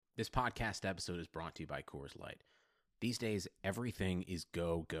This podcast episode is brought to you by Coors Light. These days, everything is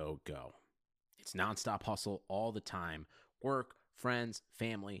go, go, go. It's nonstop hustle all the time. Work, friends,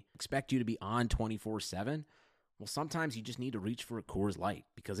 family expect you to be on 24/7. Well, sometimes you just need to reach for a Coors Light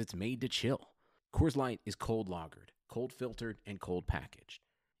because it's made to chill. Coors Light is cold lagered, cold filtered, and cold packaged.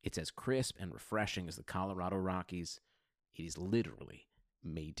 It's as crisp and refreshing as the Colorado Rockies. It is literally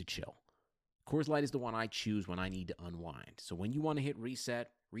made to chill. Coors Light is the one I choose when I need to unwind. So when you want to hit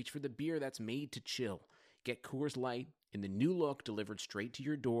reset, reach for the beer that's made to chill. Get Coors Light in the new look delivered straight to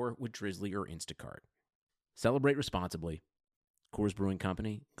your door with Drizzly or Instacart. Celebrate responsibly. Coors Brewing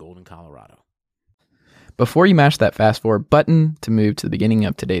Company, Golden, Colorado. Before you mash that fast forward button to move to the beginning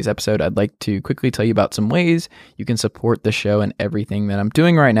of today's episode, I'd like to quickly tell you about some ways you can support the show and everything that I'm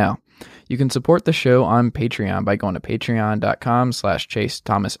doing right now. You can support the show on Patreon by going to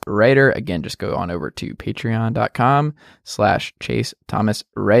patreon.com/ChaseThomasWriter. Again, just go on over to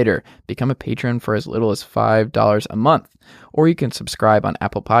patreon.com/ChaseThomasWriter. Become a patron for as little as $5 a month. Or you can subscribe on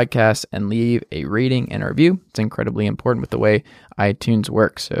Apple Podcasts and leave a rating and a review. It's incredibly important with the way iTunes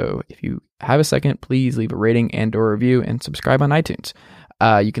works. So if you have a second, please leave a rating and or review and subscribe on iTunes.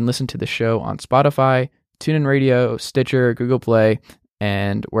 You can listen to the show on Spotify, TuneIn Radio, Stitcher, Google Play,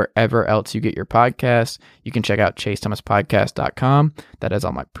 and wherever else you get your podcasts. You can check out chasethomaspodcast.com. That has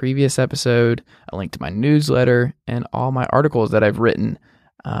all my previous episode, a link to my newsletter, and all my articles that I've written.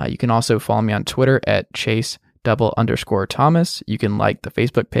 You can also follow me on Twitter at Chase_Thomas. You can like the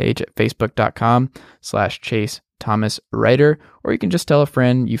Facebook page at facebook.com/ChaseThomasWriter, or you can just tell a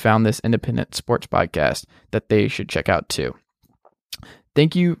friend you found this independent sports podcast that they should check out too.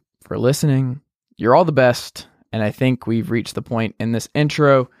 Thank you for listening. You're all the best. And I think we've reached the point in this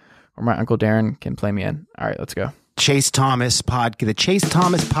intro where my Uncle Darren can play me in. All right, let's go. The Chase Thomas podcast.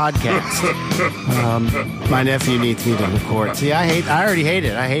 My nephew needs me to record. See, I already hate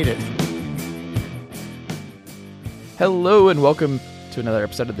it. I hate it. Hello and welcome to another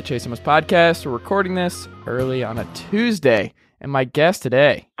episode of the Chase Thomas podcast. We're recording this early on a Tuesday. And my guest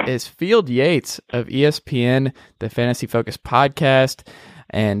today is Field Yates of ESPN, the Fantasy Focus podcast.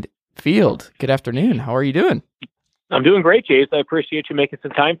 And Field, good afternoon. How are you doing? I'm doing great, Chase. I appreciate you making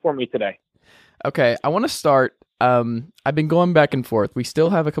some time for me today. Okay, I want to start. I've been going back and forth. We still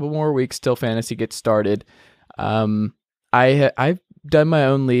have a couple more weeks till fantasy gets started. I've done my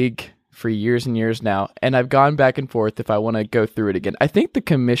own league for years and years now, and I've gone back and forth if I want to go through it again. I think the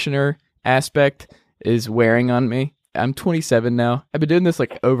commissioner aspect is wearing on me. I'm 27 now. I've been doing this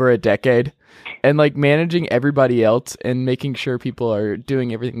like over a decade, and like managing everybody else and making sure people are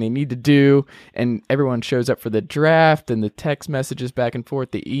doing everything they need to do, and everyone shows up for the draft and the text messages back and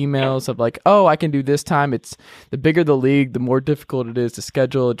forth, the emails of like, oh, I can do this time. It's the bigger the league, the more difficult it is to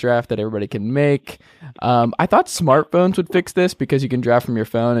schedule a draft that everybody can make. I thought smartphones would fix this because you can draft from your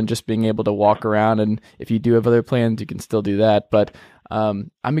phone and just being able to walk around, and if you do have other plans, you can still do that. But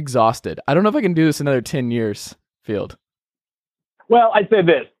I'm exhausted. I don't know if I can do this another 10 years. Field. Well, I'd say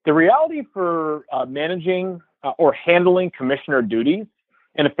this. The reality for managing or handling commissioner duties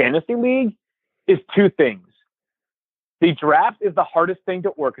in a fantasy league is two things. The draft is the hardest thing to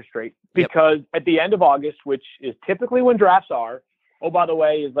orchestrate because at the end of August, which is typically when drafts are, oh, by the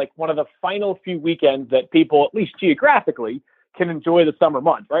way, is like one of the final few weekends that people, at least geographically, can enjoy the summer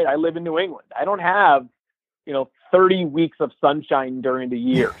months, right? I live in New England. I don't have, 30 weeks of sunshine during the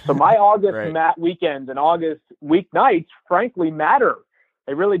year. So my August weekends and August weeknights, frankly, matter.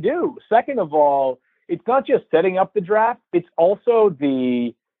 They really do. Second of all, it's not just setting up the draft. It's also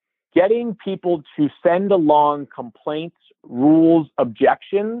the getting people to send along complaints, rules,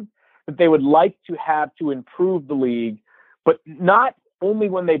 objections that they would like to have to improve the league, but not only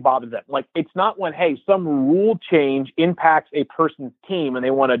when they bother them. Like, it's not when, hey, some rule change impacts a person's team and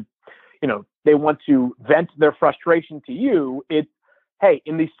they want to vent their frustration to you. It's, hey,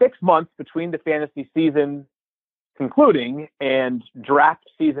 in the 6 months between the fantasy season concluding and draft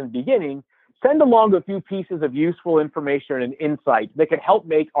season beginning, send along a few pieces of useful information and insight that can help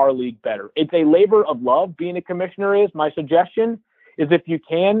make our league better. It's a labor of love being a commissioner is. My suggestion is if you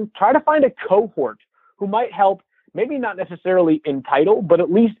can, try to find a cohort who might help, maybe not necessarily in title, but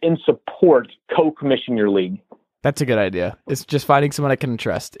at least in support, co-commission your league. That's a good idea. It's just finding someone I can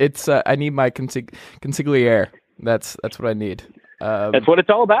trust. It's I need my consigliere. That's what I need. That's what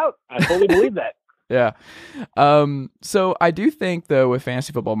it's all about. I fully believe that. Yeah. So I do think, though, with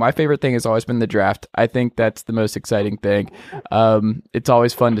fantasy football, my favorite thing has always been the draft. I think that's the most exciting thing. It's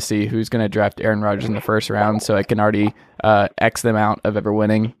always fun to see who's going to draft Aaron Rodgers in the first round, so I can already X them out of ever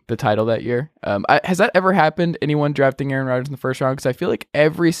winning the title that year. Has that ever happened, anyone drafting Aaron Rodgers in the first round? Because I feel like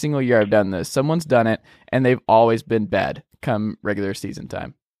every single year I've done this, someone's done it, and they've always been bad come regular season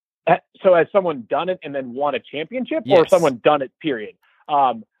time. So has someone done it and then won a championship, Yes. or someone done it, period?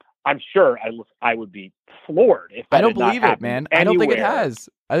 I'm sure I would be floored if that I don't had not believe it, happened man. I don't think it anywhere. has.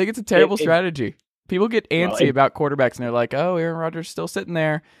 I think it's a terrible strategy. People get antsy Well, about quarterbacks, and they're like, oh, Aaron Rodgers is still sitting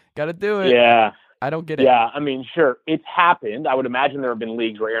there. Got to do it. Yeah. I don't get it. Yeah, I mean, sure, it's happened. I would imagine there have been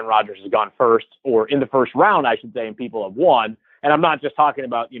leagues where Aaron Rodgers has gone first, or in the first round, I should say, and people have won. And I'm not just talking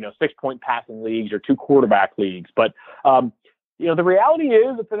about, 6-point passing leagues or 2 quarterback leagues. But, the reality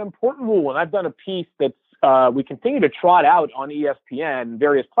is it's an important rule. And I've done a piece that's we continue to trot out on ESPN and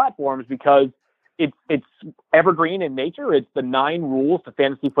various platforms because it's evergreen in nature. It's the 9 rules to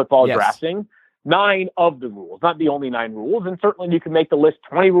fantasy football drafting. 9 of the rules, not the only 9 rules. And certainly you can make the list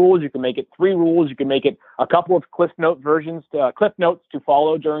 20 rules. You can make it 3 rules. You can make it a couple of cliff notes to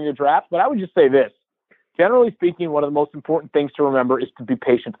follow during your draft. But I would just say this. Generally speaking, one of the most important things to remember is to be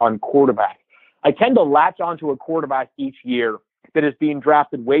patient on quarterback. I tend to latch onto a quarterback each year that is being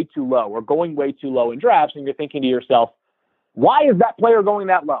drafted way too low or going way too low in drafts. And you're thinking to yourself, why is that player going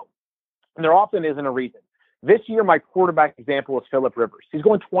that low? And there often isn't a reason. This year, my quarterback example is Phillip Rivers. He's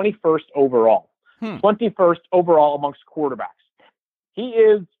going 21st overall. 21st overall amongst quarterbacks. He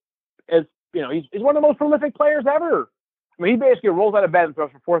is, he's one of the most prolific players ever. I mean, he basically rolls out of bed and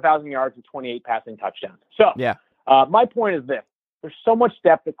throws for 4,000 yards and 28 passing touchdowns. So, my point is this. There's so much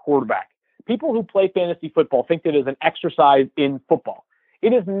depth at quarterback. People who play fantasy football think that it is an exercise in football.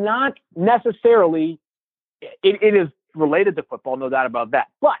 It is not necessarily, it is related to football, no doubt about that.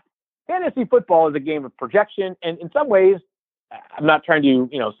 But fantasy football is a game of projection, and in some ways, I'm not trying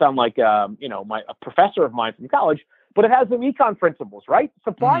to, sound like, a professor of mine from college, but it has some econ principles, right?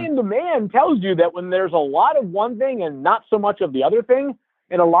 Supply and demand tells you that when there's a lot of one thing and not so much of the other thing,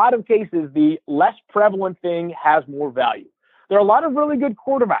 in a lot of cases, the less prevalent thing has more value. There are a lot of really good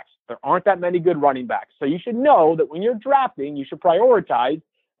quarterbacks. There aren't that many good running backs. So you should know that when you're drafting, you should prioritize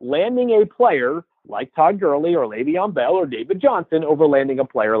landing a player like Todd Gurley or Le'Veon Bell or David Johnson over landing a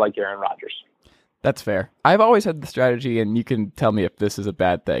player like Aaron Rodgers. That's fair. I've always had the strategy, and you can tell me if this is a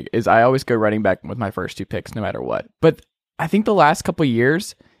bad thing, is I always go running back with my first 2 picks no matter what. But I think the last couple of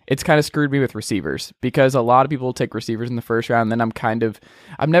years, it's kind of screwed me with receivers because a lot of people take receivers in the first round. And then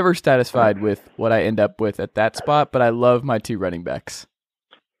I'm never satisfied with what I end up with at that spot, but I love my 2 running backs.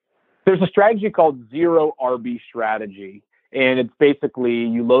 There's a strategy called zero RB strategy. And it's basically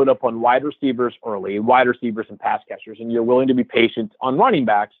you load up on wide receivers early, wide receivers and pass catchers, and you're willing to be patient on running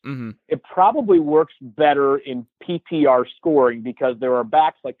backs. It probably works better in PPR scoring because there are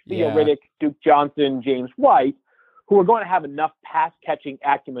backs like Theo Riddick, Duke Johnson, James White, who are going to have enough pass catching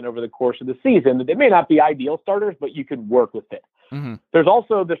acumen over the course of the season that they may not be ideal starters, but you can work with it. There's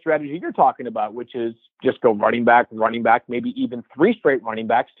also the strategy you're talking about, which is just go running back, maybe even 3 straight running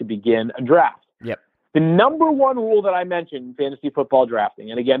backs to begin a draft. The number one rule that I mentioned in fantasy football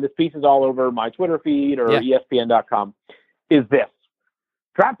drafting, and again, this piece is all over my Twitter feed or ESPN.com, is this.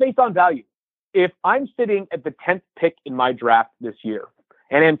 Draft based on value. If I'm sitting at the 10th pick in my draft this year,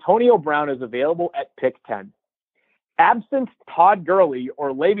 and Antonio Brown is available at pick 10, absent Todd Gurley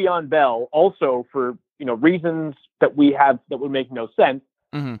or Le'Veon Bell, also for reasons that we have that would make no sense,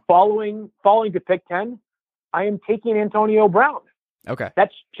 falling to pick 10, I am taking Antonio Brown. Okay.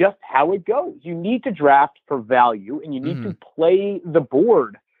 That's just how it goes. You need to draft for value, and you need to play the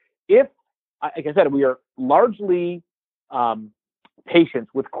board. If, like I said, we are largely patient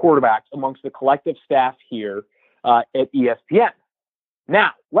with quarterbacks amongst the collective staff here at ESPN.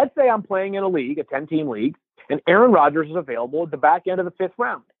 Now, let's say I'm playing in a league, a 10-team league, and Aaron Rodgers is available at the back end of the 5th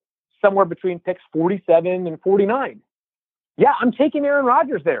round, somewhere between picks 47 and 49. Yeah, I'm taking Aaron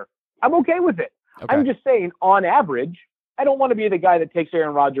Rodgers there. I'm okay with it. Okay. I'm just saying, on average, I don't want to be the guy that takes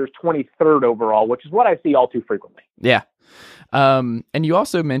Aaron Rodgers 23rd overall, which is what I see all too frequently. Yeah. And you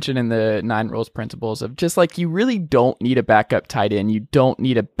also mentioned in the 9 rules principles of just like you really don't need a backup tight end. You don't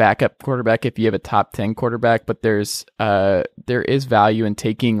need a backup quarterback if you have a top 10 quarterback, but there is value in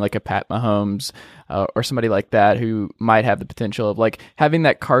taking like a Pat Mahomes or somebody like that who might have the potential of like having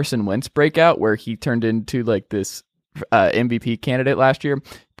that Carson Wentz breakout where he turned into like this MVP candidate last year.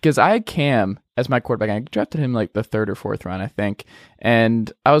 Because I had Cam as my quarterback. I drafted him like the 3rd or 4th round, I think.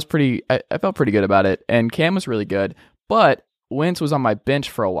 And I felt pretty good about it. And Cam was really good. But Wentz was on my bench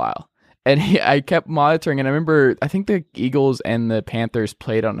for a while. And I kept monitoring. And I remember, I think the Eagles and the Panthers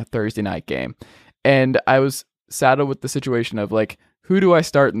played on a Thursday night game. And I was saddled with the situation of like, who do I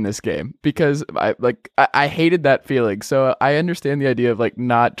start in this game? Because I hated that feeling. So I understand the idea of like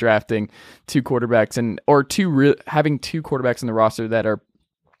not drafting 2 quarterbacks or having 2 quarterbacks in the roster that are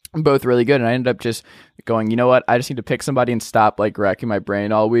both really good. And I ended up just going, you know what? I just need to pick somebody and stop like racking my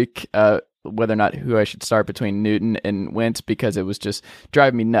brain all week whether or not who I should start between Newton and Wentz because it was just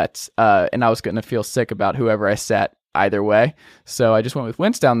driving me nuts. And I was going to feel sick about whoever I sat either way. So I just went with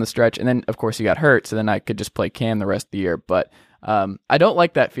Wentz down the stretch. And then, of course, he got hurt. So then I could just play Cam the rest of the year. But I don't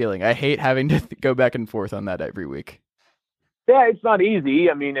like that feeling. I hate having to go back and forth on that every week. Yeah, it's not easy.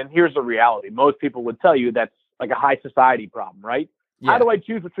 I mean, and here's the reality. Most people would tell you that's like a high society problem, right? Yeah. How do I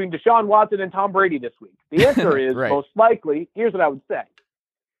choose between Deshaun Watson and Tom Brady this week? The answer is right. Most likely, here's what I would say,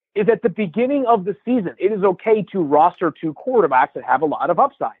 is at the beginning of the season, it is okay to roster 2 quarterbacks that have a lot of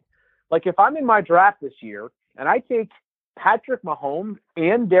upside. Like if I'm in my draft this year and I take Patrick Mahomes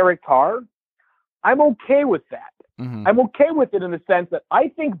and Derek Carr, I'm okay with that. Mm-hmm. I'm okay with it in the sense that I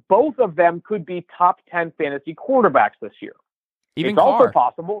think both of them could be top 10 fantasy quarterbacks this year. Even it's Carr. Also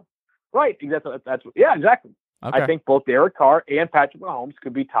possible. Right. Yeah, exactly. Okay. I think both Derek Carr and Patrick Mahomes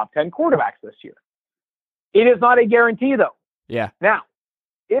could be top 10 quarterbacks this year. It is not a guarantee, though. Yeah. Now,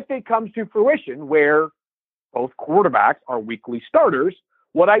 if it comes to fruition where both quarterbacks are weekly starters,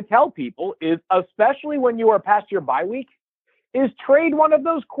 what I tell people is, especially when you are past your bye week, is trade one of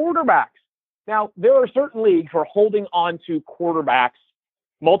those quarterbacks. Now, there are certain leagues where holding on to quarterbacks,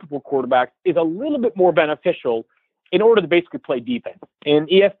 multiple quarterbacks, is a little bit more beneficial in order to basically play defense. In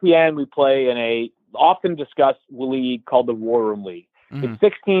ESPN, we play in a often discussed league called the War Room League. Mm-hmm. It's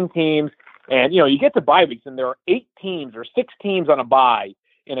 16 teams, and you get to bye weeks, and there are 8 teams or 6 teams on a bye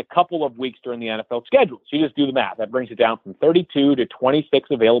in a couple of weeks during the NFL schedule. So you just do the math. That brings it down from 32 to 26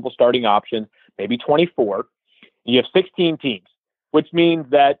 available starting options, maybe 24. You have 16 teams, which means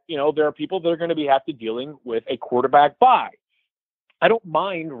that there are people that are going to have to dealing with a quarterback bye. I don't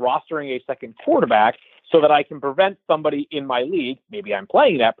mind rostering a second quarterback so that I can prevent somebody in my league, maybe I'm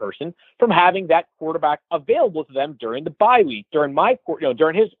playing that person, from having that quarterback available to them during the bye week, during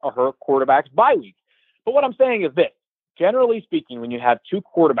his or her quarterback's bye week. But what I'm saying is this: generally speaking, when you have 2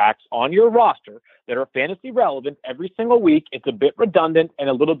 quarterbacks on your roster that are fantasy relevant every single week, it's a bit redundant and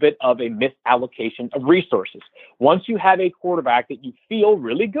a little bit of a misallocation of resources. Once you have a quarterback that you feel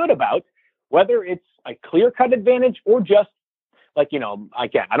really good about, whether it's a clear-cut advantage or just I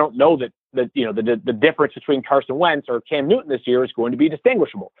don't know that the difference between Carson Wentz or Cam Newton this year is going to be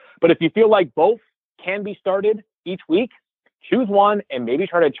distinguishable. But if you feel like both can be started each week, choose one and maybe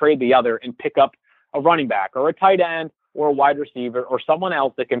try to trade the other and pick up a running back or a tight end or a wide receiver or someone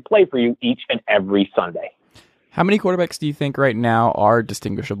else that can play for you each and every Sunday. How many quarterbacks do you think right now are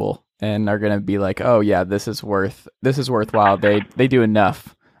distinguishable and are going to be like, oh yeah, this is worthwhile. They do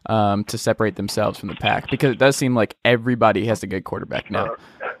enough to separate themselves from the pack? Because it does seem like everybody has a good quarterback now.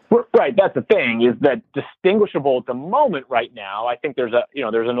 Right. That's the thing, is that distinguishable at the moment right now. I think there's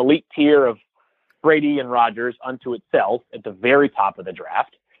an elite tier of Brady and Rodgers unto itself at the very top of the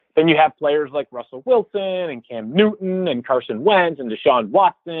draft. Then you have players like Russell Wilson and Cam Newton and Carson Wentz and Deshaun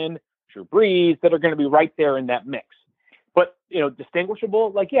Watson, Drew Brees, that are going to be right there in that mix. But,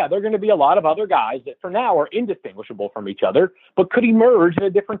 distinguishable, there are going to be a lot of other guys that for now are indistinguishable from each other, but could emerge in a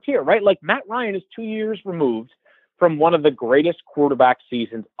different tier, right? Like Matt Ryan is 2 years removed from one of the greatest quarterback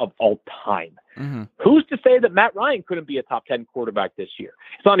seasons of all time. Mm-hmm. Who's to say that Matt Ryan couldn't be a top 10 quarterback this year?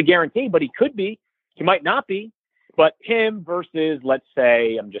 It's not a guarantee, but he could be. He might not be. But him versus, let's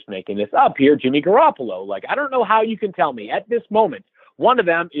say, I'm just making this up here, Jimmy Garoppolo. I don't know how you can tell me at this moment one of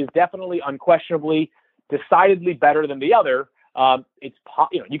them is definitely, unquestionably, decidedly better than the other.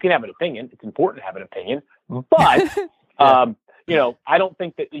 You can have an opinion. It's important to have an opinion, but I don't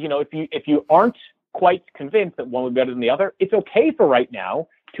think that if you aren't quite convinced that one would be better than the other, it's okay for right now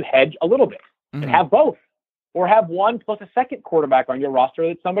to hedge a little bit and have both, or have one plus a second quarterback on your roster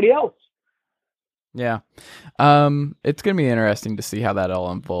that's somebody else. Yeah. It's going to be interesting to see how that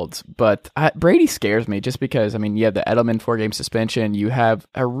all unfolds. But Brady scares me just because, you have the Edelman 4-game suspension. You have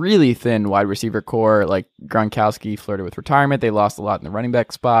a really thin wide receiver core. Like Gronkowski flirted with retirement. They lost a lot in the running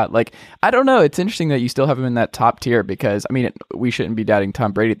back spot. I don't know. It's interesting that you still have him in that top tier because, we shouldn't be doubting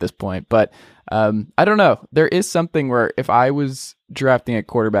Tom Brady at this point. But I don't know. There is something where if I was drafting a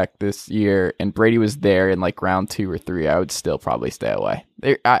quarterback this year and Brady was there in round 2 or 3, I would still probably stay away.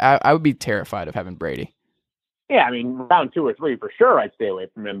 I would be terrified of having Brady. Yeah, round 2 or 3 for sure, I'd stay away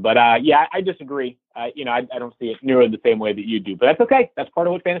from him. But I disagree. I don't see it nearly the same way that you do. But that's okay. That's part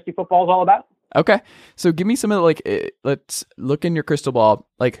of what fantasy football is all about. Okay, so give me some of let's look in your crystal ball.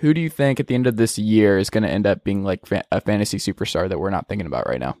 Who do you think at the end of this year is going to end up being a fantasy superstar that we're not thinking about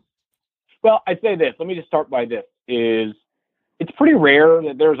right now? Well, I'd say this. Let me just start by this. It's pretty rare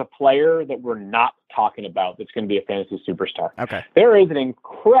that there's a player that we're not talking about that's going to be a fantasy superstar. Okay. There is an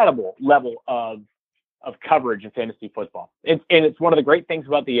incredible level of coverage in fantasy football. And it's one of the great things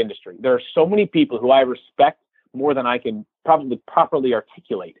about the industry. There are so many people who I respect more than I can probably properly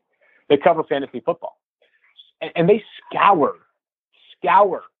articulate. that cover fantasy football. And they scour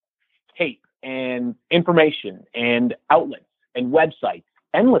tape and information and outlets and websites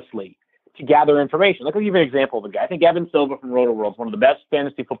endlessly to gather information. Like, I'll give you an example of a guy. I think Evan Silva from Roto-World is one of the best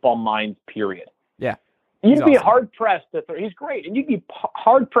fantasy football minds, period. Yeah. You'd be hard-pressed he's great, and you'd be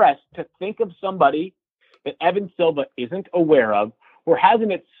hard-pressed to think of somebody that Evan Silva isn't aware of or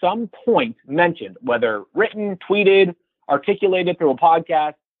hasn't at some point mentioned, whether written, tweeted, articulated through a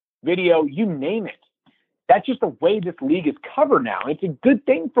podcast, video, you name it. That's just the way this league is covered now. It's a good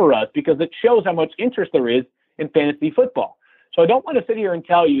thing for us because it shows how much interest there is in fantasy football. So I don't want to sit here and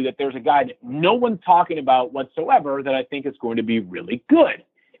tell you that there's a guy that no one's talking about whatsoever that I think is going to be really good,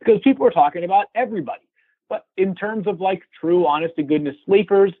 because people are talking about everybody. But in terms of like true, honest to goodness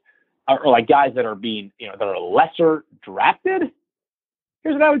sleepers, or like guys that are being, that are lesser drafted,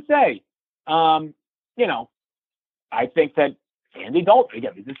 here's what I would say. I think that Andy Dalton,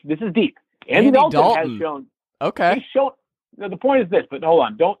 again, this is deep. Andy Dalton has shown. Okay. He's shown. The point is this, but hold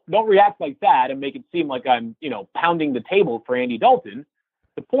on, don't react like that and make it seem like I'm, pounding the table for Andy Dalton.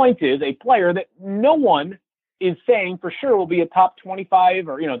 The point is a player that no one is saying for sure will be a top 25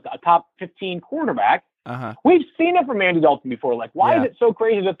 or, a top 15 quarterback. Uh-huh. We've seen it from Andy Dalton before. Like, why is it so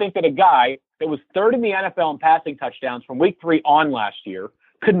crazy to think that a guy that was third in the NFL in passing touchdowns from week 3 on last year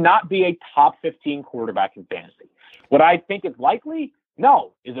could not be a top 15 quarterback in fantasy? Would I think it's likely?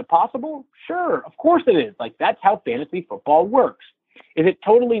 No. Is it possible? Sure. Of course it is. Like, that's how fantasy football works. Is it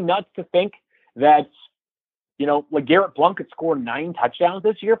totally nuts to think that, LeGarrette Blount could score 9 touchdowns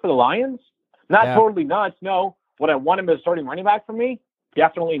this year for the Lions? Not totally nuts. No. Would I want him as starting running back for me?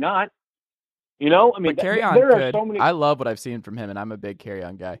 Definitely not. There are so many. I love what I've seen from him, and I'm a big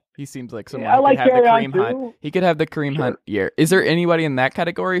Carry-On guy. He seems like someone who could have the Kareem too. Hunt. He could have the Kareem Hunt year. Is there anybody in that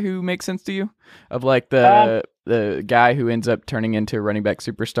category who makes sense to you? Of like the guy who ends up turning into a running back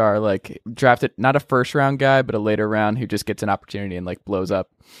superstar, like drafted, not a first round guy, but a later round who just gets an opportunity and like blows up?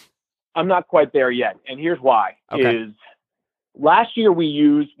 I'm not quite there yet, and here's why. Is last year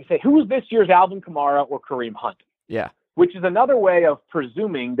we said, who was this year's Alvin Kamara or Kareem Hunt? Yeah. Which is another way of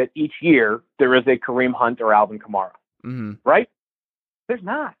presuming that each year there is a Kareem Hunt or Alvin Kamara, right? There's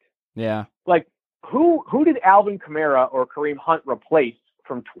not. Yeah. Like, who did Alvin Kamara or Kareem Hunt replace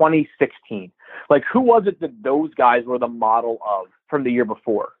from 2016? Like, who was it that those guys were the model of from the year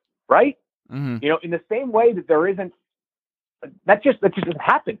before, right? Mm-hmm. In the same way that there isn't, that just doesn't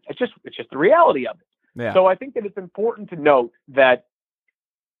happen. It's just the reality of it. Yeah. So I think that it's important to note that,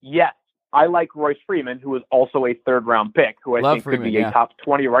 yes, I like Royce Freeman, who is also a third-round pick, who I think could be a top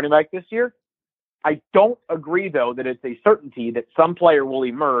 20 running back this year. I don't agree, though, that it's a certainty that some player will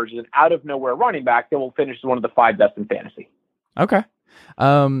emerge as an out-of-nowhere running back that will finish as one of the 5 best in fantasy. Okay.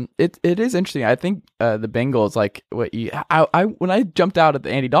 It is interesting. I think the Bengals, like what when I jumped out at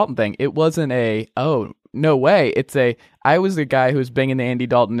the Andy Dalton thing, it wasn't no way. I was the guy who was banging the Andy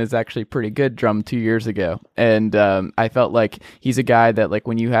Dalton is actually pretty good drum 2 years ago. And I felt like he's a guy that, like,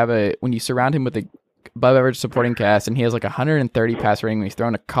 when you surround him with a above average supporting cast and he has like 130 pass rating when he's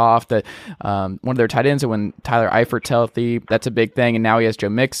throwing a cough, that one of their tight ends, and when Tyler Eifert's healthy, that's a big thing. And now he has Joe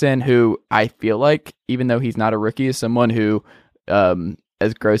Mixon, who I feel like, even though he's not a rookie, is someone who,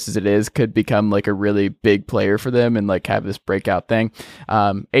 as gross as it is, could become like a really big player for them and like have this breakout thing.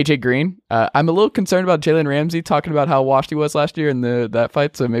 AJ Green, I'm a little concerned about Jalen Ramsey talking about how washed he was last year in that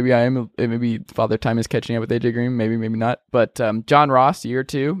fight. So maybe Father Time is catching up with AJ Green. Maybe not. But John Ross, year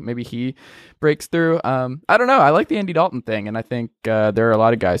 2, maybe he breaks through. I don't know. I like the Andy Dalton thing, and I think there are a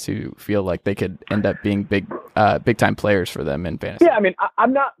lot of guys who feel like they could end up being big time players for them in fantasy. Yeah, I mean,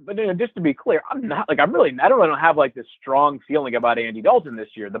 I'm not. But just to be clear, I don't really have like this strong feeling about Andy Dalton this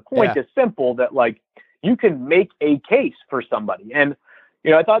year. The point is simple, that like you can make a case for somebody. And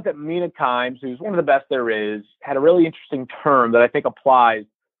I thought that Mina Kimes, who's one of the best there is, had a really interesting term that I think applies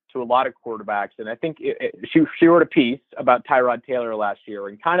to a lot of quarterbacks. And I think she wrote a piece about Tyrod Taylor last year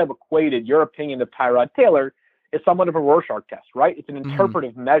and kind of equated your opinion of Tyrod Taylor as somewhat of a Rorschach test, right? It's an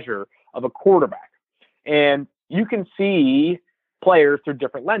interpretive measure of a quarterback. And you can see players through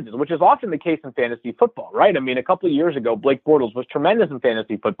different lenses, which is often the case in fantasy football, right? I mean, a couple of years ago, Blake Bortles was tremendous in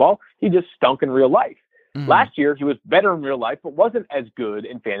fantasy football. He just stunk in real life. Last year, he was better in real life, but wasn't as good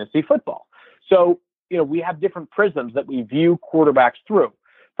in fantasy football. So, we have different prisms that we view quarterbacks through.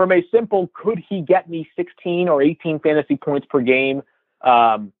 From a simple, could he get me 16 or 18 fantasy points per game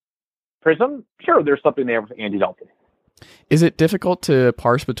prism? Sure, there's something there with Andy Dalton. Is it difficult to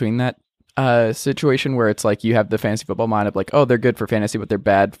parse between that situation where it's like you have the fantasy football mind of like, oh, they're good for fantasy, but they're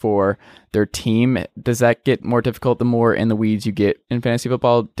bad for their team? Does that get more difficult the more in the weeds you get in fantasy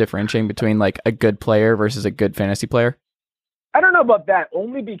football, differentiating between like a good player versus a good fantasy player? I don't know about that,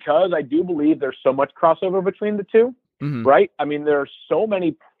 only because I do believe there's so much crossover between the two, right? I mean, there are so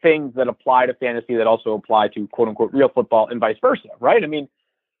many things that apply to fantasy that also apply to quote unquote real football and vice versa, right? I mean,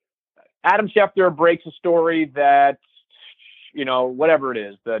 Adam Schefter breaks a story that, whatever it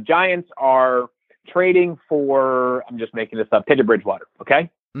is, the Giants are trading for, I'm just making this up, Teddy Bridgewater, okay?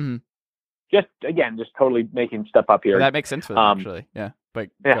 Mm-hmm. Just totally making stuff up here. Well, that makes sense for them, actually. Yeah, but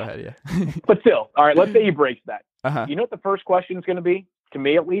go ahead, yeah. But still, all right, let's say he breaks that. Uh-huh. You know what the first question is going to be, to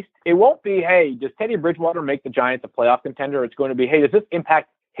me at least? It won't be, hey, does Teddy Bridgewater make the Giants a playoff contender? It's going to be, hey, does this impact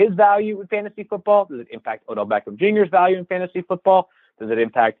his value in fantasy football? Does it impact Odell Beckham Jr.'s value in fantasy football? Does it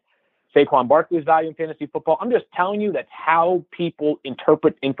impact Saquon Barkley's value in fantasy football? I'm just telling you that's how people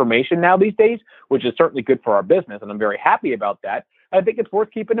interpret information now these days, which is certainly good for our business, and I'm very happy about that. I think it's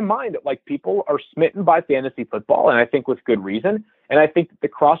worth keeping in mind that people are smitten by fantasy football, and I think with good reason. And I think that the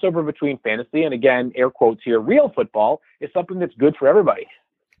crossover between fantasy and, again, air quotes here, real football is something that's good for everybody.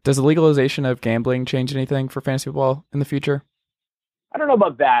 Does the legalization of gambling change anything for fantasy football in the future? I don't know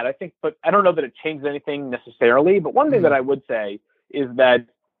about that. But I don't know that it changes anything necessarily. But one thing that I would say is that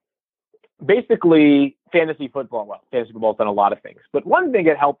basically fantasy football's done a lot of things. But one thing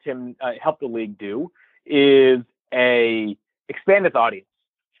it helped the league do is expand its audience,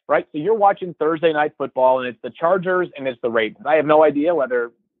 right? So you're watching Thursday night football and it's the Chargers and it's the Ravens. I have no idea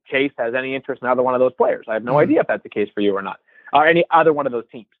whether Chase has any interest in either one of those players. I have no idea if that's the case for you or not, or any other one of those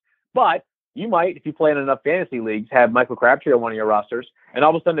teams. But you might, if you play in enough fantasy leagues, have Michael Crabtree on one of your rosters, and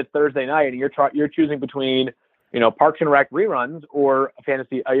all of a sudden it's Thursday night and you're choosing between, Parks and Rec reruns or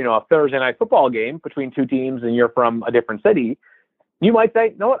a Thursday night football game between two teams and you're from a different city. You might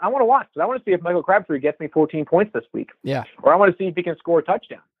say, no, I want to watch. I want to see if Michael Crabtree gets me 14 points this week. Yeah. Or I want to see if he can score a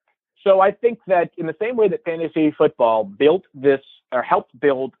touchdown. So I think that in the same way that fantasy football helped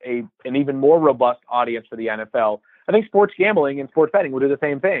build an even more robust audience for the NFL, I think sports gambling and sports betting will do the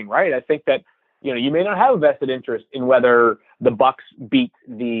same thing, right? I think that, you may not have a vested interest in whether the Bucks beat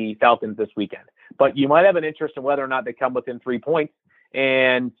the Falcons this weekend, but you might have an interest in whether or not they come within 3 points.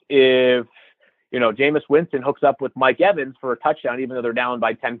 And if Jameis Winston hooks up with Mike Evans for a touchdown, even though they're down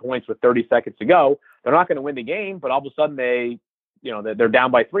by 10 points with 30 seconds to go, they're not going to win the game, but all of a sudden they're down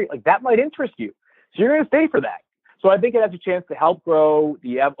by 3. That might interest you. So you're going to stay for that. So I think it has a chance to help grow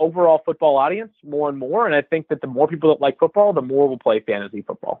the overall football audience more and more. And I think that the more people that like football, the more will play fantasy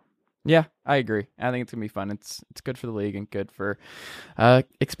football. Yeah, I agree. I think it's going to be fun. It's good for the league and good for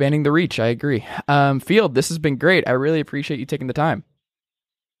expanding the reach. I agree. Field, this has been great. I really appreciate you taking the time.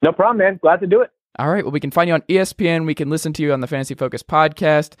 No problem, man. Glad to do it. All right. Well, we can find you on ESPN. We can listen to you on the Fantasy Focus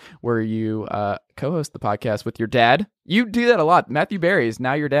podcast, where you co-host the podcast with your dad. You do that a lot. Matthew Berry is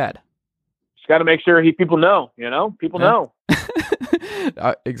now your dad. Just got to make sure people know, people know.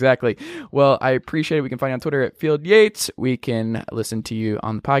 Exactly. Well, I appreciate it. We can find you on Twitter at Field Yates. We can listen to you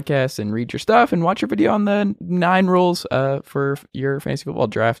on the podcast and read your stuff and watch your video on the 9 rules for your fantasy football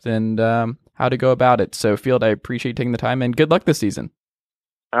draft and how to go about it. So, Field, I appreciate you taking the time and good luck this season.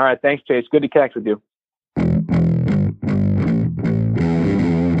 All right. Thanks, Chase. Good to connect with you.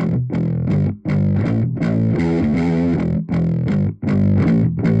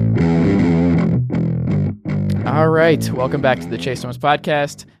 All right. Welcome back to the Chase Thomas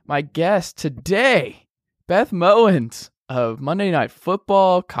podcast. My guest today, Beth Mowins of Monday Night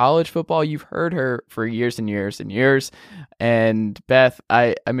Football, college football. You've heard her for years and years and years. And Beth,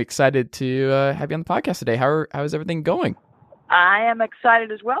 I'm excited to have you on the podcast today. How is everything going? I am excited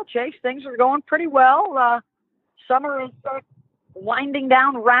as well, Chase. Things are going pretty well. Summer is winding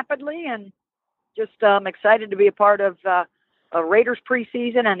down rapidly, and just excited to be a part of Raiders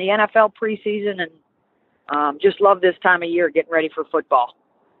preseason and the NFL preseason, and just love this time of year getting ready for football.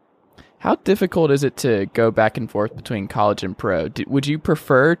 How difficult is it to go back and forth between college and pro? Would you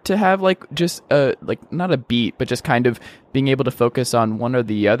prefer to have just not a beat, but just kind of being able to focus on one or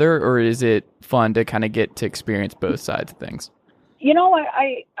the other, or is it fun to kind of get to experience both sides of things?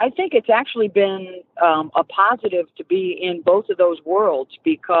 I think it's actually been a positive to be in both of those worlds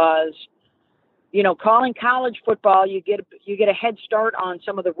because, calling college football, you get a head start on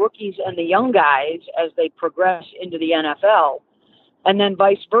some of the rookies and the young guys as they progress into the NFL. And then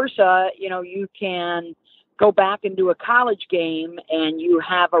vice versa, you can go back and do a college game and you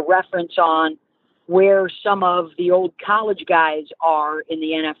have a reference on where some of the old college guys are in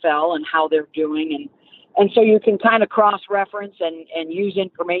the NFL and how they're doing. And so you can kind of cross-reference and use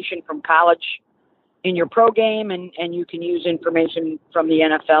information from college in your pro game, and you can use information from the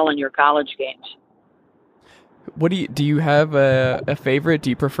NFL in your college games. What do you have a favorite? Do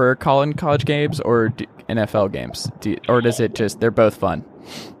you prefer calling college games or NFL games? Or does it just, they're both fun?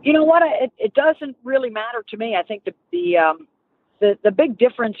 You know what? It doesn't really matter to me. I think the the big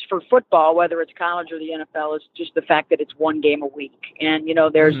difference for football, whether it's college or the NFL, is just the fact that it's one game a week. And,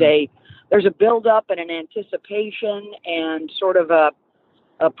 there's there's a build up and an anticipation and sort of a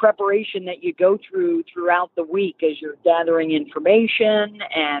preparation that you go through throughout the week as you're gathering information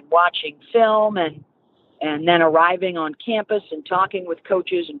and watching film and then arriving on campus and talking with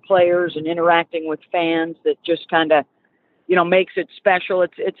coaches and players and interacting with fans. That just kind of, makes it special.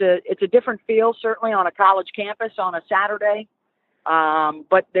 It's a different feel, certainly on a college campus on a Saturday.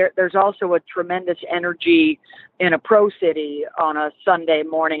 But there's also a tremendous energy in a pro city on a Sunday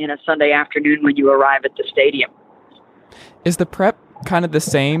morning and a Sunday afternoon when you arrive at the stadium. Is the prep kind of the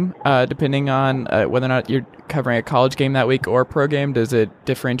same, depending on whether or not you're covering a college game that week or a pro game? Does it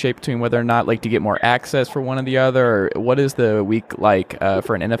differentiate between whether or not, like, to get more access for one or the other? Or what is the week like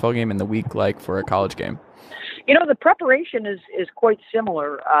for an NFL game and the week like for a college game? The preparation is quite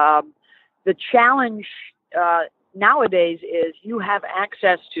similar. The challenge nowadays is you have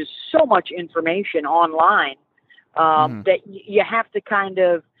access to so much information online that you have to kind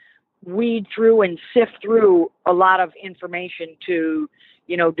of weed through and sift through a lot of information to,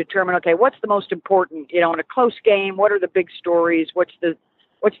 determine, okay, what's the most important, in a close game, what are the big stories, what's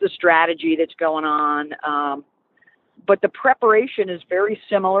the strategy that's going on. But the preparation is very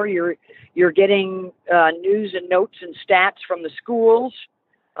similar. You're getting news and notes and stats from the schools.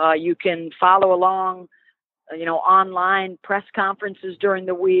 You can follow along, online press conferences during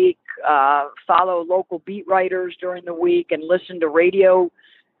the week, follow local beat writers during the week, and listen to radio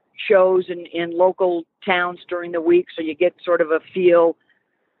shows in local towns during the week. So you get sort of a feel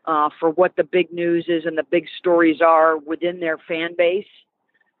for what the big news is and the big stories are within their fan base.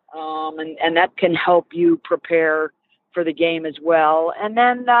 And that can help you prepare for the game as well. And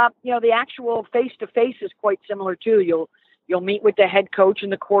then, the actual face-to-face is quite similar too. You'll meet with the head coach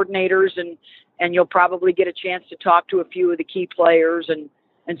and the coordinators, and you'll probably get a chance to talk to a few of the key players. And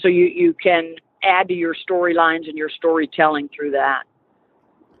so you can add to your storylines and your storytelling through that.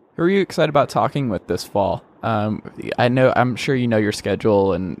 Who are you excited about talking with this fall? I'm sure you know your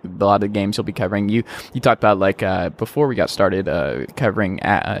schedule and a lot of the games you'll be covering. You talked about, before we got started, covering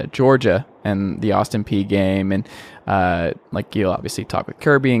Georgia and the Austin Peay game, and you'll obviously talk with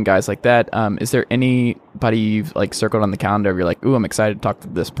Kirby and guys like that. Is there anybody you've circled on the calendar? You're like, ooh, I'm excited to talk to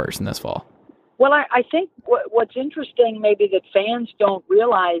this person this fall. Well, I think what's interesting maybe that fans don't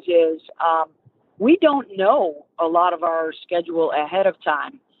realize is we don't know a lot of our schedule ahead of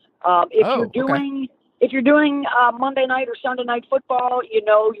time. If you're doing Monday night or Sunday night football, you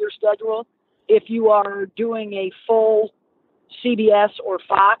know your schedule. If you are doing a full CBS or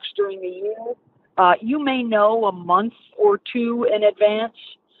Fox during the year, you may know a month or two in advance.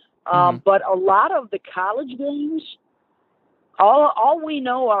 But a lot of the college games, all we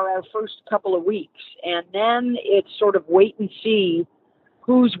know are our first couple of weeks. And then it's sort of wait and see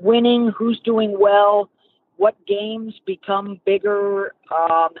who's winning, who's doing well, what games become bigger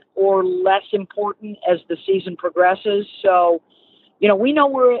or less important as the season progresses. So, we know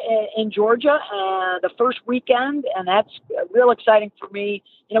we're in Georgia the first weekend, and that's real exciting for me.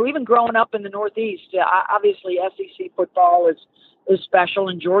 Even growing up in the Northeast, obviously SEC football is special,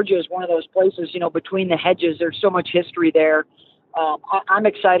 and Georgia is one of those places, between the hedges. There's so much history there. I'm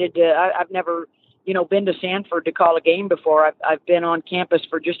excited I've never, been to Sanford to call a game before. I've been on campus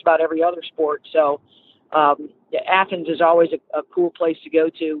for just about every other sport. So, Athens is always a cool place to go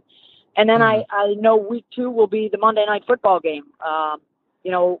to. And then I know week 2 will be the Monday night football game.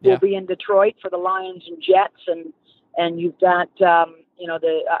 We'll be in Detroit for the Lions and Jets, and you've got, the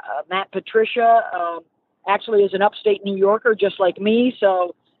Matt Patricia, actually is an upstate New Yorker just like me.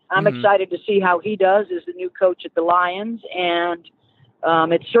 So I'm excited to see how he does as the new coach at the Lions. And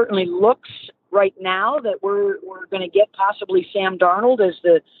it certainly looks right now that we're going to get possibly Sam Darnold as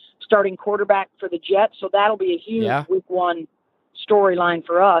the starting quarterback for the Jets. So that'll be a huge week 1 storyline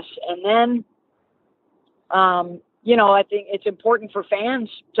for us. And then, I think it's important for fans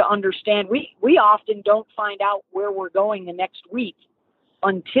to understand we often don't find out where we're going the next week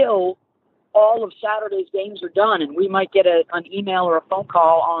until all of Saturday's games are done. And we might get an email or a phone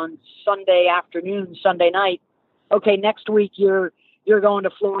call on Sunday afternoon, Sunday night. Okay, next week you're going to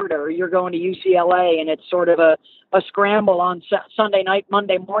Florida or you're going to UCLA, and it's sort of a scramble on Sunday night,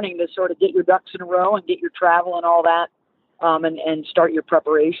 Monday morning to sort of get your ducks in a row and get your travel and all that, and start your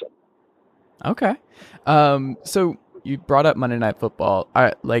preparation. Okay. So you brought up Monday Night Football.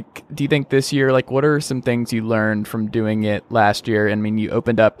 Do you think this year, what are some things you learned from doing it last year? I mean, you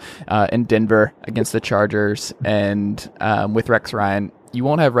opened up in Denver against the Chargers, and with Rex Ryan. You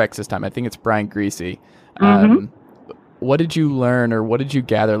won't have Rex this time. I think it's Brian Greasy. what did you learn or what did you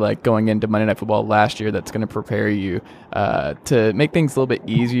gather like going into Monday Night Football last year that's going to prepare you to make things a little bit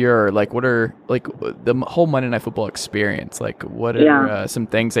easier? Or like what are like the whole Monday Night Football experience? Like what are some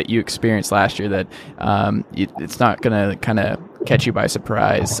things that you experienced last year that it's not going to kind of catch you by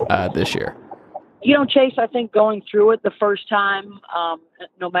surprise this year? Chase, I think going through it the first time,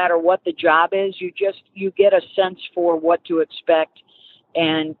 no matter what the job is, you get a sense for what to expect,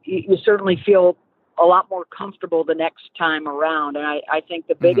 and you certainly feel a lot more comfortable the next time around. And I think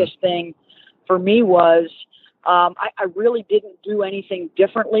the biggest thing for me was I really didn't do anything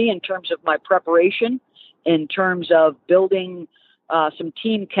differently in terms of my preparation, in terms of building some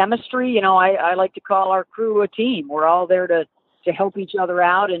team chemistry. I like to call our crew a team. We're all there to help each other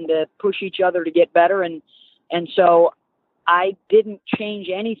out and to push each other to get better. And so I didn't change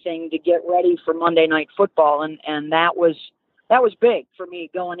anything to get ready for Monday Night Football. And that was big for me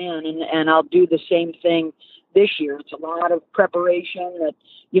going in, and I'll do the same thing this year. It's a lot of preparation that,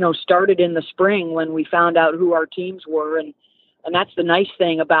 started in the spring when we found out who our teams were. And that's the nice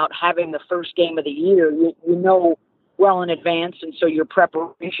thing about having the first game of the year. You know well in advance. And so your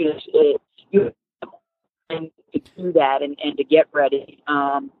preparation is you to do that and to get ready.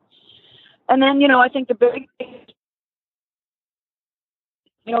 And then, I think the big thing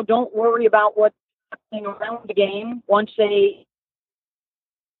is, don't worry about what's happening around the game once they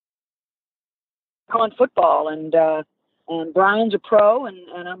on football. And Brian's a pro, and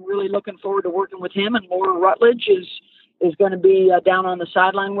I'm really looking forward to working with him. And Laura Rutledge is going to be down on the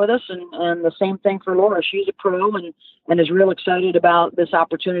sideline with us. And the same thing for Laura. She's a pro and is real excited about this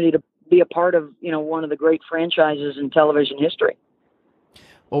opportunity to be a part of, one of the great franchises in television history.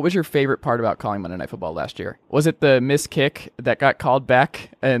 What was your favorite part about calling Monday Night Football last year? Was it the missed kick that got called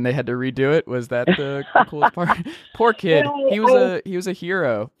back and they had to redo it? Was that the coolest part? Poor kid. He was a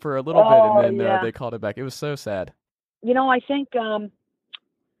hero for a little bit, and then they called it back. It was so sad. I think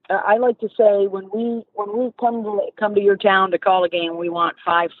I like to say when we come to your town to call a game, we want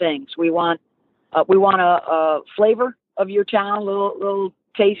 5 things. We want a flavor of your town, little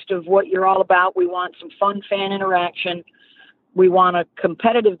taste of what you're all about. We want some fun fan interaction. We want a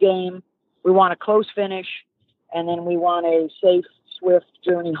competitive game. We want a close finish, and then we want a safe, swift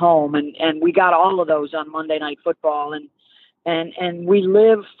journey home. And we got all of those on Monday Night Football. And we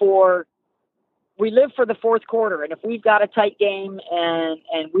live for the fourth quarter. And if we've got a tight game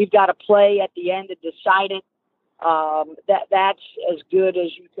and we've got a play at the end to decide it, that's as good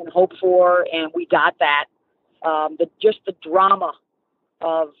as you can hope for. And we got that. Just the drama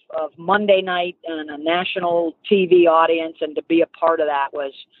of Monday night and a national TV audience, and to be a part of that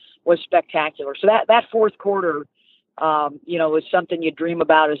was spectacular. So that fourth quarter, was something you dream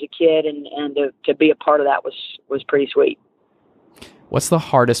about as a kid, and to be a part of that was pretty sweet. What's the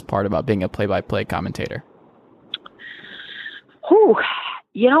hardest part about being a play-by-play commentator?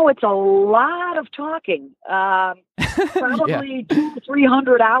 It's a lot of talking. Probably 200 to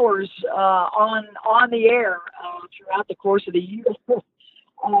 300 hours on the air throughout the course of the year.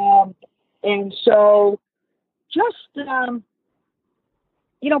 And so just,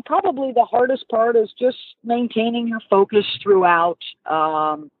 probably the hardest part is just maintaining your focus throughout.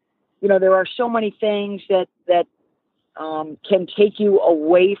 There are so many things that can take you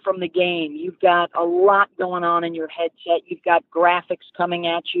away from the game. You've got a lot going on in your headset. You've got graphics coming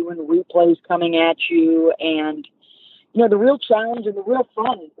at you and replays coming at you. And, the real challenge and the real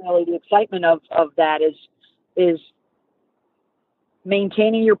fun, really, the excitement of that is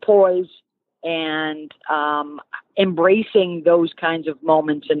maintaining your poise and embracing those kinds of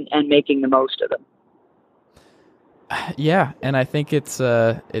moments and making the most of them. Yeah, and I think it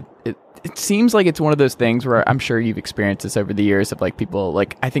seems like it's one of those things where I'm sure you've experienced this over the years of like people,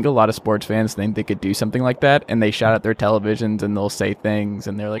 like I think a lot of sports fans think they could do something like that, and they shout at their televisions and they'll say things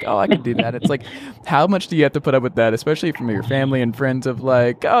and they're like, oh, I could do that. It's like, how much do you have to put up with that, especially from your family and friends of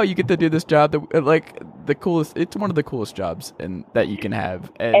like, oh, you get to do this job that like the coolest, it's one of the coolest jobs that you can have.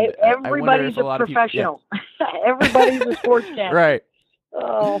 And everybody's a professional. Everybody's a sports fan. Right.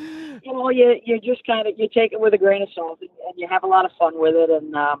 Oh, you just you take it with a grain of salt, and you have a lot of fun with it.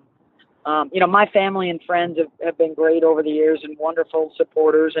 And, my family and friends have been great over the years and wonderful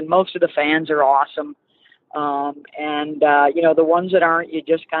supporters, and most of the fans are awesome. The ones that aren't, you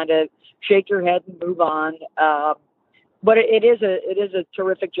just kind of shake your head and move on. But it is a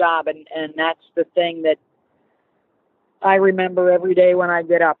terrific job. And that's the thing that I remember every day when I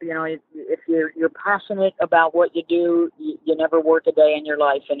get up. If you're passionate about what you do, you never work a day in your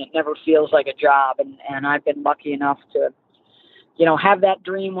life, and it never feels like a job. And I've been lucky enough to, have that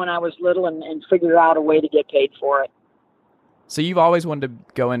dream when I was little and figure out a way to get paid for it. So you've always wanted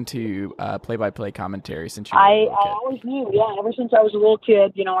to go into play-by-play commentary since you were a I little kid. always knew, yeah. Ever since I was a little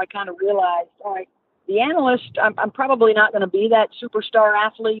kid, I kind of realized, all right, the analyst, I'm probably not going to be that superstar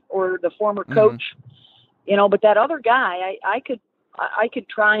athlete or the former coach, but that other guy, I could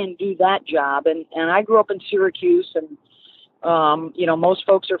try and do that job. And I grew up in Syracuse, and most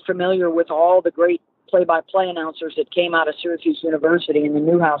folks are familiar with all the great play-by-play announcers that came out of Syracuse University and the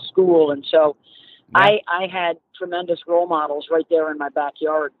Newhouse School. And so I had tremendous role models right there in my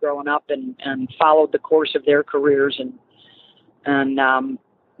backyard growing up, and followed the course of their careers. I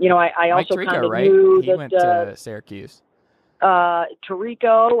also kind of knew he went to Syracuse.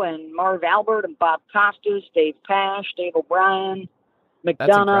 Tirico and Marv Albert and Bob Costas, Dave Pash, Dave O'Brien,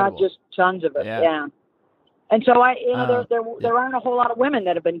 McDonough, just tons of it. Yeah. And so there aren't a whole lot of women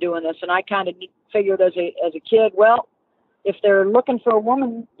that have been doing this, and I kind of figured as a kid, well, if they're looking for a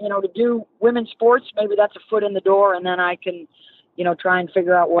woman, to do women's sports, maybe that's a foot in the door, and then I can, try and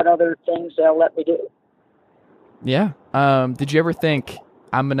figure out what other things they'll let me do. Yeah. Did you ever think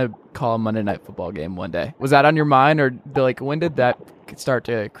I'm going to call a Monday Night Football game one day? Was that on your mind, or when did that start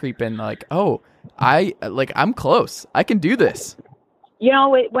to creep in? I'm close. I can do this.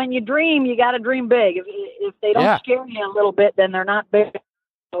 When you dream, you got to dream big. If they don't scare you a little bit, then they're not big.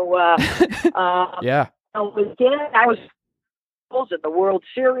 So, yeah. I was in the World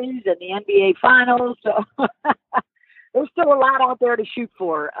Series and the NBA Finals, so there's still a lot out there to shoot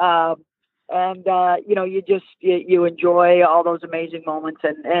for. You enjoy all those amazing moments,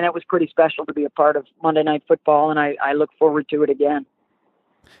 and it was pretty special to be a part of Monday Night Football, and I look forward to it again.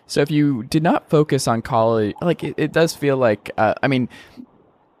 So if you did not focus on college, it does feel like,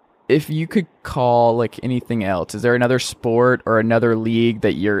 if you could call anything else, is there another sport or another league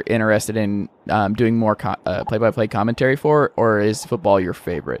that you're interested in doing more play-by-play commentary for, or is football your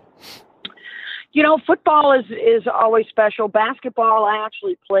favorite? Football is always special. Basketball, I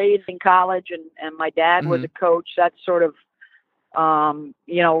actually played in college, and my dad was a coach. That's sort of,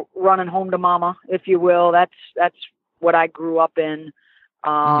 running home to mama, if you will. That's what I grew up in.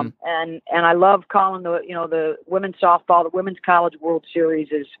 And I love calling the women's softball, the Women's College World Series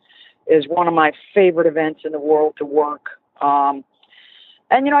is one of my favorite events in the world to work. I've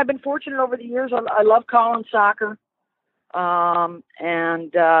been fortunate over the years. I love calling soccer. I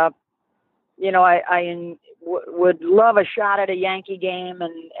would love a shot at a Yankee game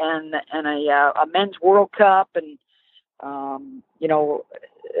and a men's World Cup. And,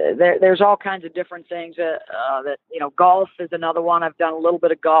 there's all kinds of different things golf is another one. I've done a little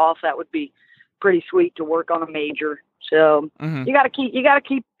bit of golf. That would be pretty sweet to work on a major. So you got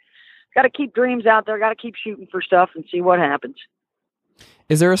to keep dreams out there. Got to keep shooting for stuff and see what happens.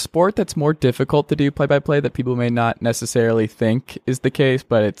 Is there a sport that's more difficult to do play-by-play that people may not necessarily think is the case,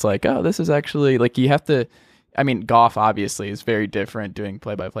 but it's this is actually you have to, golf obviously is very different doing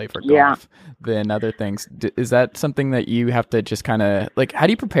play-by-play for golf than other things. Is that something that you have to just kind of how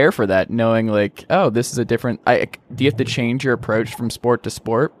do you prepare for that, knowing this is a different, do you have to change your approach from sport to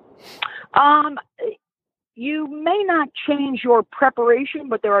sport? You may not change your preparation,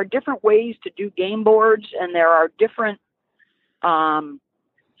 but there are different ways to do game boards, and there are different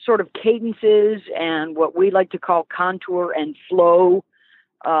sort of cadences and what we like to call contour and flow.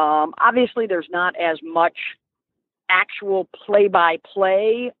 Obviously, there's not as much actual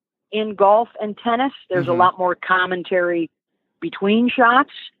play-by-play in golf and tennis. There's a lot more commentary between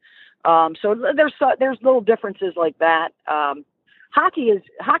shots. So there's little differences like that. Hockey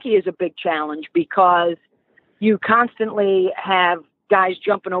is a big challenge because you constantly have guys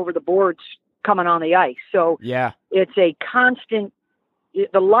jumping over the boards coming on the ice. So it's a constant, the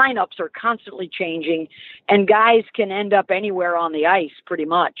lineups are constantly changing, and guys can end up anywhere on the ice pretty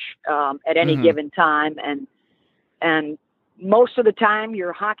much at any given time. And most of the time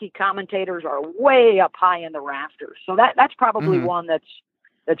your hockey commentators are way up high in the rafters. So that's probably one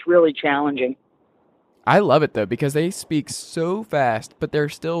that's really challenging. I love it though, because they speak so fast, but they're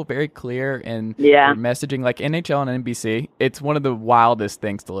still very clear in their messaging. Like NHL and NBC, it's one of the wildest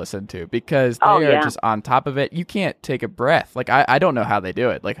things to listen to because they are just on top of it. You can't take a breath. I don't know how they do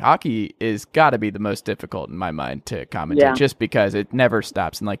it. Hockey is got to be the most difficult in my mind to commentate just because it never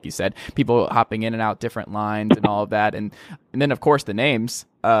stops. And like you said, people hopping in and out different lines and all of that. And then of course the names,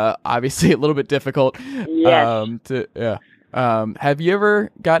 obviously a little bit difficult have you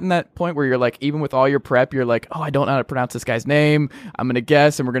ever gotten that point where you're even with all your prep, you're I don't know how to pronounce this guy's name. I'm going to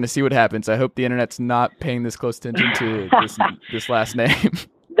guess and we're going to see what happens. I hope the internet's not paying this close attention to this last name.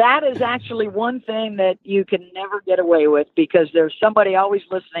 That is actually one thing that you can never get away with because there's somebody always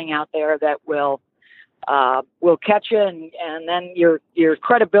listening out there that will catch you and then your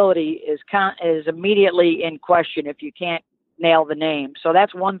credibility is immediately in question if you can't, nail the name. So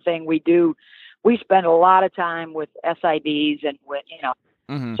that's one thing we do. We spend a lot of time with SIDs, and with,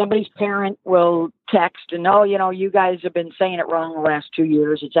 somebody's parent will text and, you guys have been saying it wrong the last 2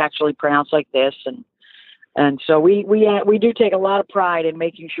 years. It's actually pronounced like this. And so we do take a lot of pride in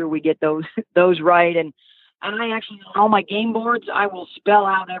making sure we get those right. And I actually, on all my game boards, I will spell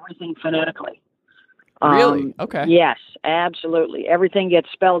out everything phonetically. Really? Okay. Yes, absolutely. Everything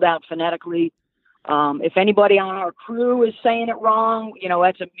gets spelled out phonetically. If anybody on our crew is saying it wrong,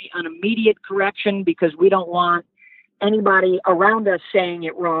 that's an immediate correction, because we don't want anybody around us saying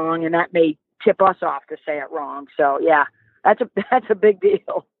it wrong, and that may tip us off to say it wrong. So yeah, that's a big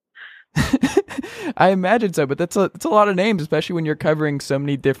deal. I imagine so, but that's a lot of names, especially when you're covering so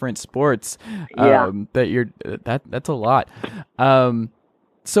many different sports. That's a lot.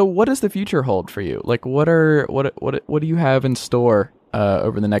 So what does the future hold for you? Like, what do you have in store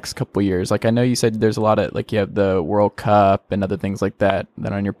over the next couple of years? Like, I know you said there's a lot of, like, you have the World Cup and other things like that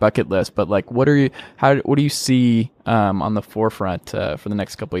on your bucket list, but like, what do you see on the forefront for the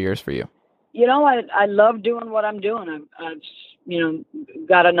next couple of years for you? I love doing what I'm doing. I've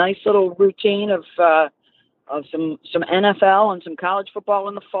got a nice little routine of some NFL and some college football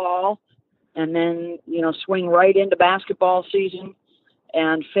in the fall, and then swing right into basketball season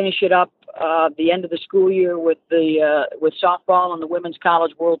and finish it up the end of the school year with softball and the Women's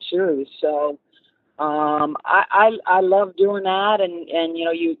College World Series. So I love doing that, and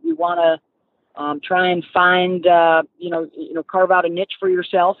you want to try and find carve out a niche for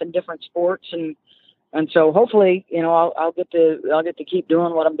yourself in different sports, and so hopefully I'll get to keep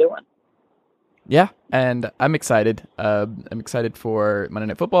doing what I'm doing. Yeah, and I'm excited. I'm excited for Monday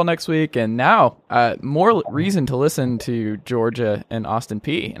Night Football next week, and now more reason to listen to Georgia and Austin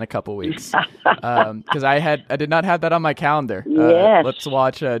Peay in a couple weeks, because I did not have that on my calendar. Yes. Let's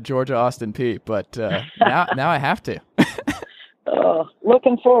watch Georgia Austin Peay, but now I have to.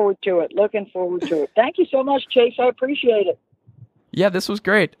 Looking forward to it. Thank you so much, Chase. I appreciate it. Yeah, this was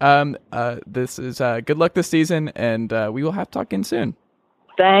great. This is good luck this season, and we will have to talk again soon.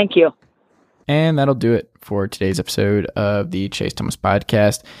 Thank you. And that'll do it for today's episode of the Chase Thomas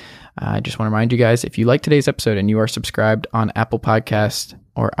Podcast. I just want to remind you guys, if you like today's episode and you are subscribed on Apple Podcasts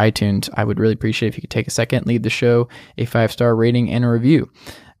or iTunes, I would really appreciate if you could take a second, leave the show a 5-star rating and a review.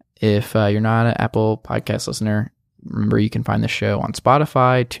 If you're not an Apple Podcast listener, remember you can find the show on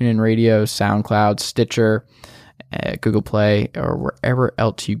Spotify, TuneIn Radio, SoundCloud, Stitcher, Google Play, or wherever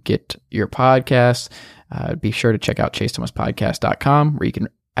else you get your podcasts. Be sure to check out chasethomaspodcast.com, where you can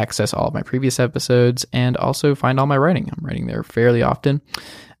access all of my previous episodes and also find all my writing. I'm writing there fairly often.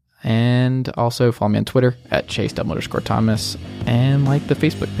 And also follow me on Twitter at Chase_Thomas, and like the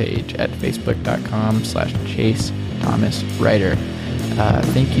Facebook page at facebook.com/ChaseThomasWriter.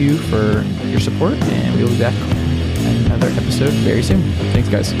 Thank you for your support, and we'll be back in another episode very soon. Thanks,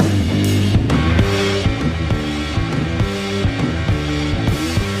 guys.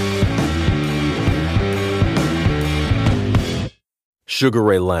 Sugar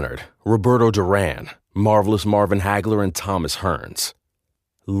Ray Leonard, Roberto Duran, Marvelous Marvin Hagler, and Thomas Hearns.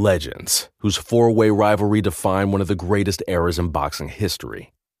 Legends, whose four-way rivalry defined one of the greatest eras in boxing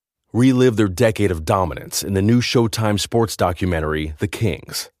history. Relive their decade of dominance in the new Showtime sports documentary, The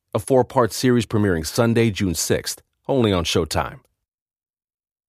Kings, a 4-part series premiering Sunday, June 6th, only on Showtime.